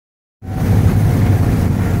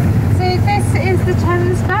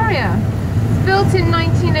built in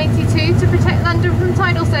 1982 to protect London from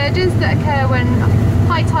tidal surges that occur when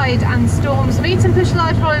high tide and storms meet and push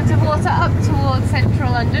large volumes of water up towards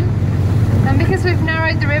central London. And because we've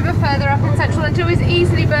narrowed the river further up in central London, it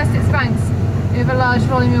easily burst its banks if a large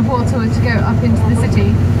volume of water were to go up into the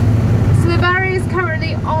city. So the barrier is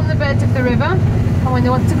currently on the bed of the river, and when they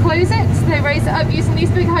want to close it, they raise it up using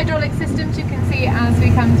these big hydraulic systems you can see as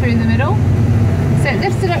we come through the middle. So it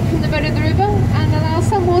lifts it up from the bed of the river and allows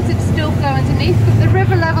some water to still flow underneath, but the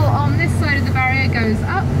river level on this side of the barrier goes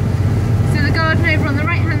up. So the garden over on the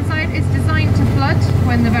right hand side is designed to flood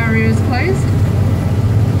when the barrier is closed.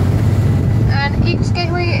 And each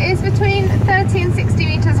gateway is between 30 and 60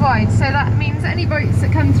 metres wide, so that means any boats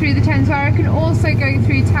that come through the Thames Estuary can also go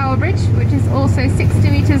through Tower Bridge, which is also 60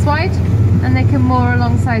 metres wide, and they can moor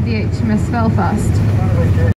alongside the HMS Belfast.